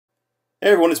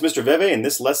Hey everyone, it's Mr. Veve, and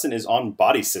this lesson is on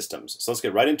body systems. So let's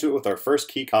get right into it with our first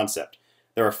key concept.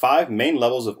 There are 5 main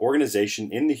levels of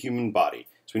organization in the human body.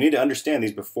 So we need to understand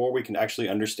these before we can actually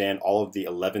understand all of the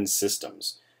 11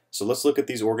 systems. So let's look at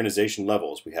these organization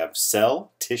levels. We have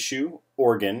cell, tissue,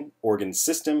 organ, organ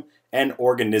system, and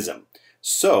organism.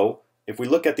 So if we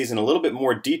look at these in a little bit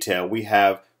more detail, we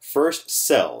have first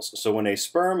cells. So when a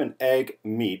sperm and egg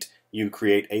meet, you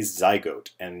create a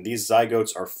zygote, and these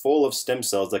zygotes are full of stem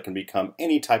cells that can become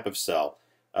any type of cell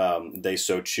they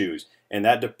so choose. And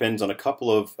that depends on a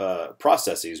couple of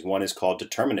processes. One is called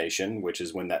determination, which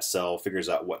is when that cell figures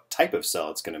out what type of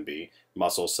cell it's going to be,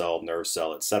 muscle cell, nerve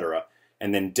cell, etc.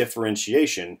 And then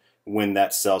differentiation, when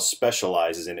that cell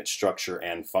specializes in its structure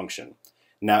and function.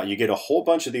 Now you get a whole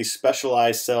bunch of these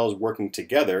specialized cells working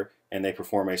together, and they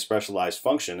perform a specialized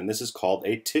function, and this is called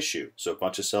a tissue. So a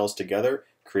bunch of cells together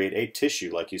create a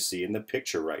tissue like you see in the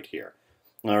picture right here.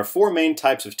 Now, there are 4 main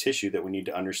types of tissue that we need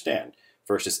to understand.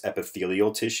 First is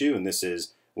epithelial tissue, and this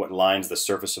is what lines the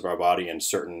surface of our body and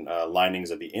certain linings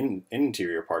of the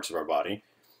interior parts of our body.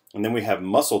 And then we have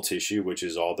muscle tissue, which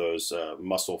is all those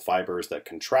muscle fibers that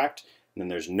contract. And then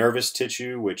there's nervous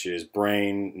tissue, which is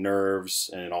brain, nerves,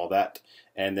 and all that.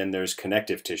 And then there's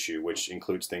connective tissue, which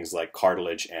includes things like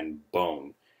cartilage and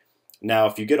bone. Now,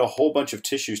 if you get a whole bunch of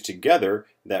tissues together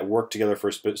that work together for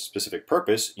a specific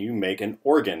purpose, you make an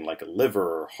organ, like a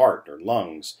liver or heart or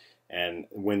lungs. And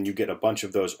when you get a bunch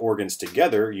of those organs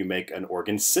together, you make an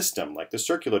organ system, like the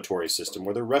circulatory system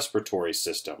or the respiratory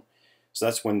system. So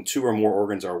that's when 2 or more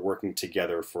organs are working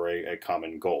together for a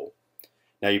common goal.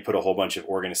 Now you put a whole bunch of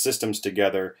organ systems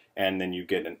together, and then you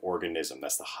get an organism.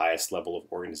 That's the highest level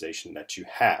of organization that you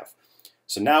have.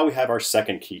 So now we have our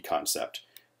second key concept.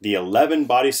 The 11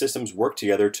 body systems work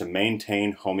together to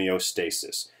maintain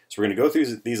homeostasis. So we're going to go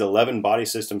through these 11 body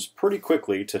systems pretty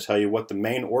quickly to tell you what the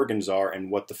main organs are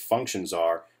and what the functions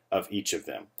are of each of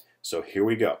them. So here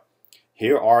we go.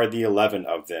 Here are the 11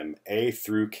 of them, A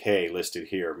through K listed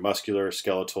here, muscular,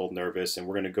 skeletal, nervous, and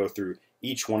we're going to go through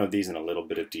each one of these in a little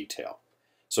bit of detail.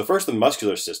 So first, the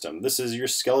muscular system. This is your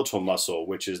skeletal muscle,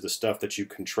 which is the stuff that you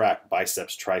contract,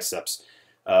 biceps, triceps.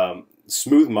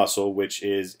 Smooth muscle, which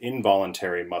is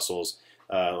involuntary muscles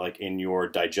like in your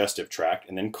digestive tract,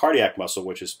 and then cardiac muscle,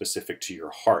 which is specific to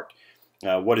your heart.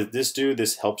 What does this do?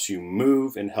 This helps you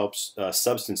move and helps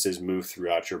substances move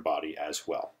throughout your body as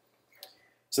well.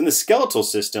 So in the skeletal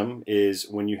system is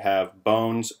when you have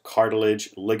bones, cartilage,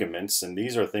 ligaments, and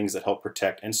these are things that help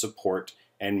protect and support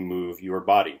and move your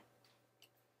body.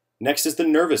 Next is the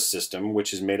nervous system,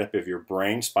 which is made up of your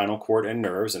brain, spinal cord, and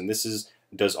nerves, and this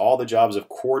does all the jobs of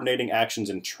coordinating actions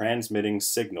and transmitting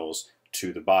signals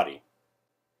to the body.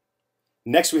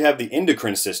 Next we have the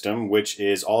endocrine system, which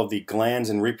is all of the glands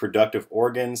and reproductive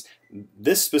organs.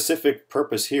 This specific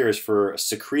purpose here is for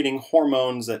secreting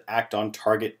hormones that act on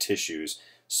target tissues.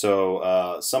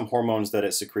 So some hormones that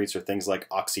it secretes are things like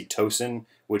oxytocin,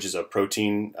 which is a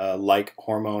protein-like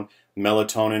hormone,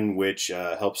 melatonin, which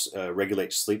helps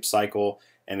regulate sleep cycle,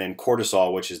 and then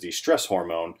cortisol, which is the stress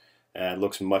hormone. It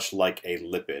looks much like a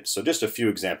lipid. So just a few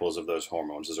examples of those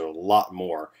hormones. There's a lot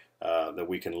more that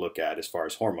we can look at as far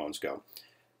as hormones go.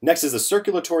 Next is the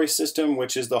circulatory system,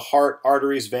 which is the heart,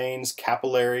 arteries, veins,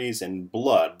 capillaries, and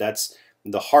blood. That's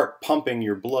the heart pumping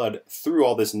your blood through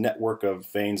all this network of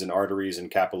veins and arteries and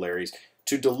capillaries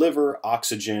to deliver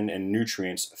oxygen and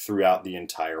nutrients throughout the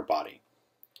entire body.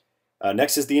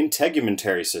 Next is the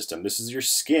integumentary system. This is your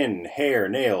skin, hair,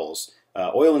 nails,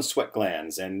 oil and sweat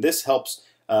glands, and this helps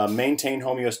maintain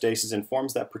homeostasis and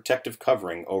forms that protective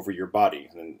covering over your body.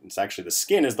 And it's actually the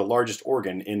skin is the largest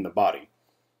organ in the body.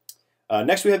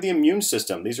 Next we have the immune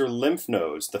system. These are lymph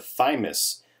nodes, the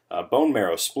thymus, bone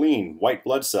marrow, spleen, white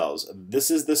blood cells. This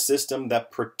is the system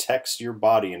that protects your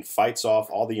body and fights off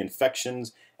all the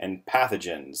infections and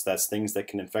pathogens. That's things that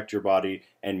can infect your body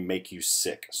and make you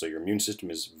sick. So your immune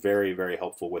system is very, very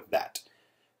helpful with that.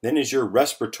 Then is your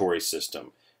respiratory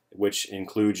system, which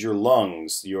includes your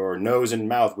lungs, your nose and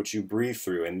mouth, which you breathe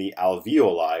through, and the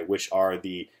alveoli, which are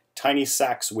the tiny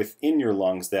sacs within your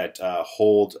lungs that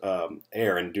hold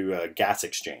air and do a gas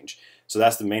exchange. So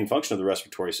that's the main function of the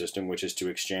respiratory system, which is to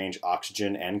exchange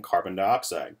oxygen and carbon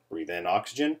dioxide. Breathe in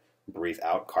oxygen, breathe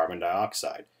out carbon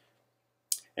dioxide.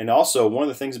 And also, one of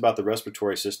the things about the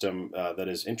respiratory system that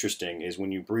is interesting is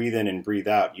when you breathe in and breathe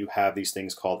out, you have these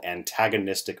things called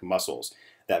antagonistic muscles.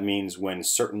 That means when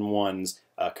certain ones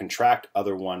contract,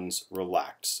 other ones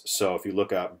relax. So if you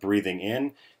look at breathing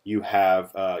in, you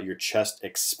have your chest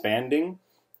expanding,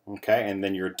 okay, and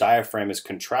then your diaphragm is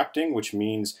contracting, which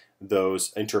means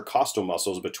those intercostal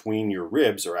muscles between your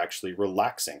ribs are actually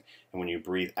relaxing. And when you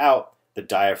breathe out, the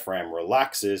diaphragm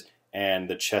relaxes and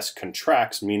the chest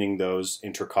contracts, meaning those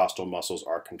intercostal muscles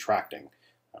are contracting.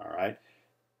 All right.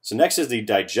 So next is the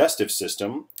digestive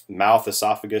system: mouth,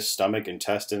 esophagus, stomach,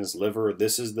 intestines, liver.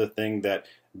 This is the thing that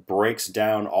breaks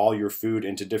down all your food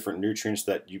into different nutrients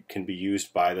that can be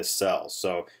used by the cells.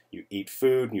 So you eat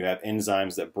food, you have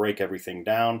enzymes that break everything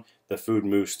down. The food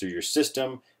moves through your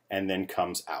system and then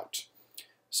comes out.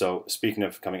 So speaking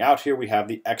of coming out here, we have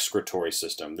the excretory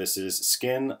system. This is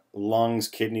skin, lungs,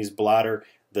 kidneys, bladder.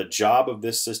 The job of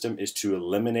this system is to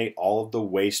eliminate all of the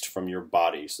waste from your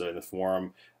body, so in the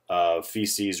form of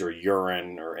feces or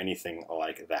urine or anything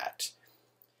like that.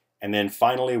 And then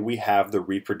finally, we have the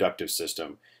reproductive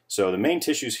system. So the main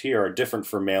tissues here are different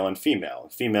for male and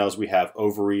female. Females, we have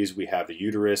ovaries, we have the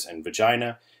uterus and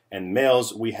vagina. And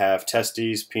males, we have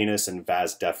testes, penis, and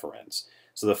vas deferens.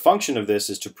 So the function of this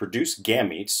is to produce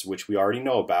gametes, which we already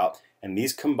know about, and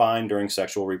these combine during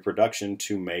sexual reproduction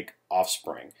to make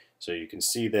offspring. So you can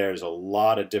see there's a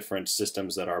lot of different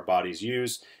systems that our bodies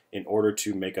use in order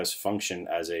to make us function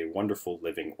as a wonderful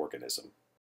living organism.